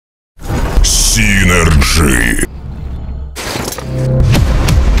Synergy.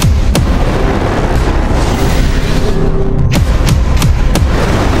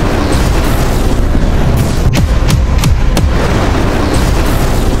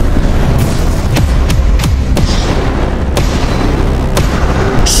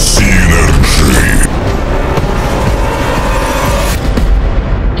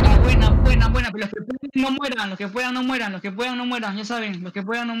 No mueran, los que puedan no mueran, los que puedan no mueran, ya saben, los que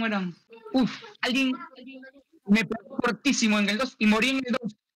puedan no mueran. Uf, alguien me pegó cortísimo en el 2 y morí en el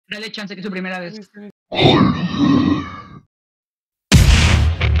 2. Dale chance que es su primera vez.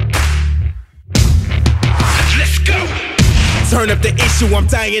 Let's go! Turn up the issue, I'm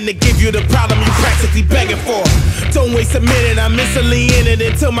dying to give you the problem you practically begging for. Don't waste a minute, I'm instantly in it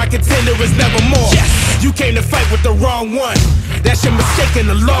until my contender is never more. Yes, you came to fight with the wrong one. That's your mistake in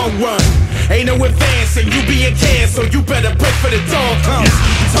the long run. Ain't no advancing, you being canned, so you better break for the dawn comes.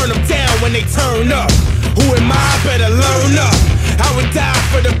 Turn them down when they turn up. Who am I? Better learn up. I would die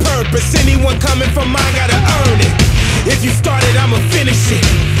for the purpose. Anyone coming from mine gotta earn it. If you started, I'ma finish it.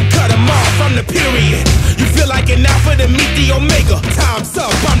 Cut them off from the period. You feel like an alpha to meet the omega. Time's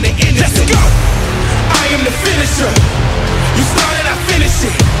up, I'm the end. Let's go! I am the finisher. You started, I finish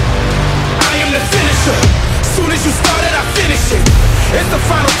it. I am the finisher. Soon as you started, I finish it. It's the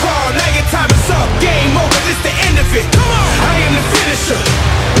final call, now your time is up. Game over, this the end of it. Come on! I am the finisher.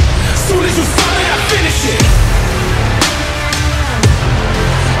 Soon as you started, I finish it.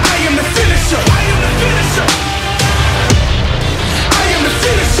 I am the finisher. I am the finisher. I am the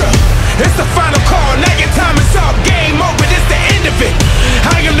finisher. It's the final call, now your time is up. Game over, this the end of it.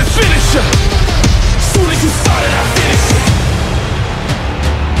 I am the finisher. Soon as you started, I finish it.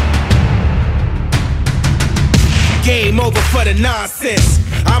 Game over for the nonsense.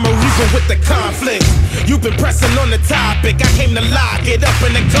 I'm a reaper with the conflict. You've been pressing on the topic. I came to lock it up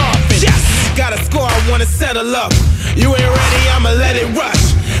in the coffin. Yes! Got a score I wanna settle up. You ain't ready, I'ma let it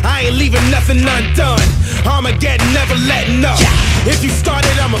rush. I ain't leaving nothing undone. Armageddon, never letting up. Yeah. If you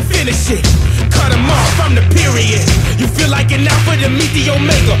started, I'ma finish it. Cut them off from the period. You feel like an alpha to meet the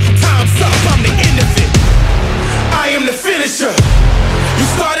omega. Time's up, I'm the end of it. I am the finisher. You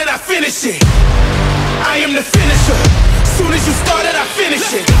started, I finish it. I am the finisher. Soon as you started, I finish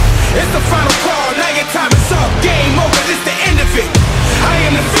it. It's the final call, now your time is up. Game over, this the end of it. I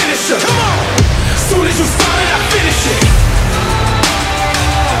am the finisher. Come on! Soon as you started, I finish it.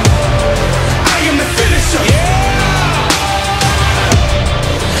 I am the finisher.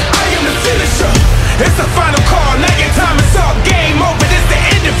 I am the finisher. It's the final call, now your time is up. Game over, this the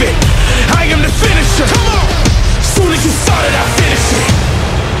end of it. I am the finisher. Come on! Soon as you started, I finish it.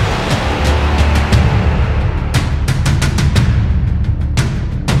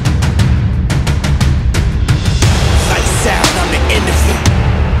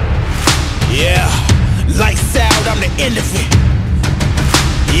 Yeah, lights out, I'm the end of it.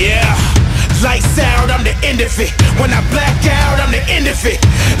 Yeah, lights out, I'm the end of it. When I black out, I'm the end of it.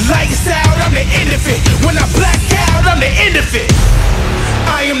 Lights out, I'm the end of it. When I black out, I'm the end of it.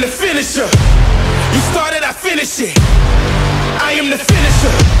 I am the finisher. You started, I finish it. I am the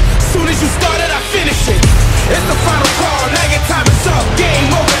finisher. Soon as you started, I finish it. It's the final call, now your time is up. Game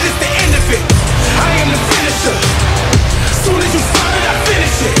over, this the end of it. I am the finisher. Soon as you started, I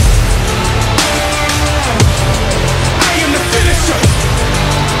finish it. I am the finisher.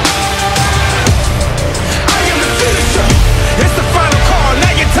 I am the finisher. It's the final call,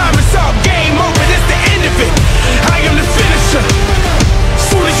 now your time is up. Game over, this the end of it. I am the finisher.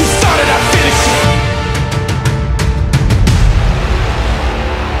 Soon as you started, I finish it.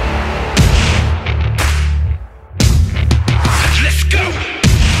 Let's go!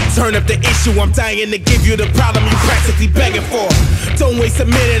 Turn up the issue, I'm dying to give you the problem you practically begging for. Don't waste a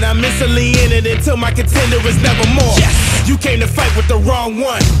minute, I'm instantly in it until my contender is never more. Yes! You came to fight with the wrong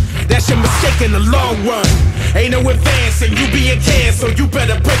one. That's your mistake in the long run. Ain't no advancing, you being canned, so you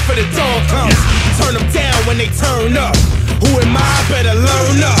better break for the dawn comes. Turn them down when they turn up. Who am I? Better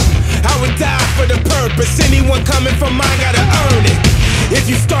learn up. I would die for the purpose. Anyone coming from mine gotta earn it. If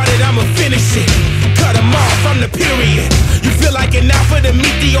you started, I'ma finish it. Cut them off from the period. You feel like an alpha to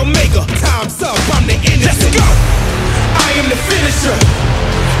meet the omega. Time's up, I'm the end of it. Let's go! I am the finisher.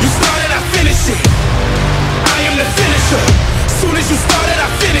 You started, I finish it. I am the finisher. Soon as you started, I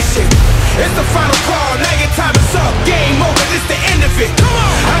finish it. It's the final call, now your time is up. Game over, this the end of it. Come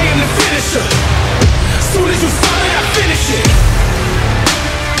on! I am the finisher. Soon as you started, I finish it.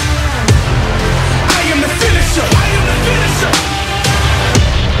 I am the finisher. I am the finisher.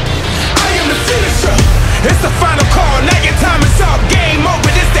 I am the finisher. It's the final call, now your time is up. Game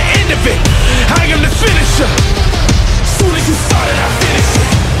over, this the end of it. I am the finisher. Soon as you started, I finish it.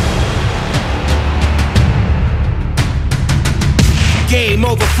 game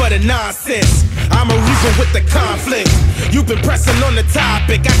over for the nonsense. I'm a reaper with the conflict. You've been pressing on the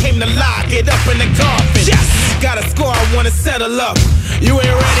topic. I came to lock it up in the coffin. Yes. Got a score I wanna settle up. You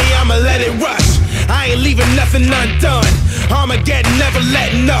ain't ready, I'ma let it rush. I ain't leaving nothing undone. Armageddon, never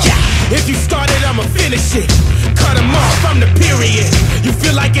letting up. If you started, I'ma finish it. Cut them off, I'm the period. You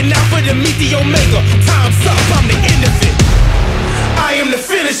feel like an alpha to meet the omega. Time's up, I'm the end of it. I am the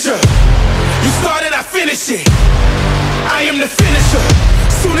finisher. You started, I finish it. I am the finisher.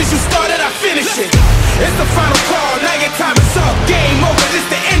 Soon as you started, I finish it. It's the final call, now your time is up. Game over, this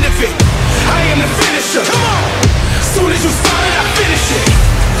the end of it. I am the finisher. Come on. Soon as you started, I finish it.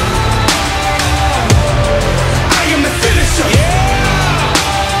 I am the finisher.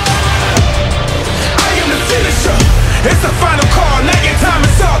 I am the finisher. It's the final call, now your time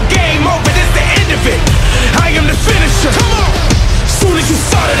is up. Game over, this the end of it. I am the finisher. Come on. Soon as you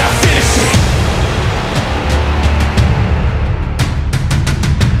started, I finish it.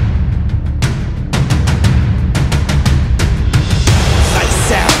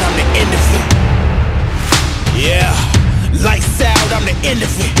 Lights out, I'm the end of it. Yeah, lights out, I'm the end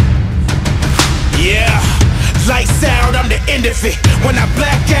of it. Yeah, lights out, I'm the end of it. When I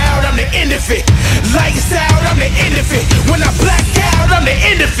black out, I'm the end of it. Lights out, I'm the end of it. When I black out, I'm the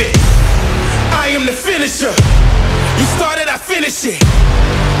end of it. I am the finisher. You started, I finish it.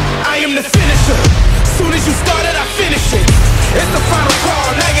 I am the finisher. Soon as you started, I finish it. It's the final call,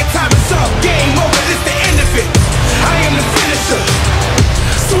 now your time is up. Game over.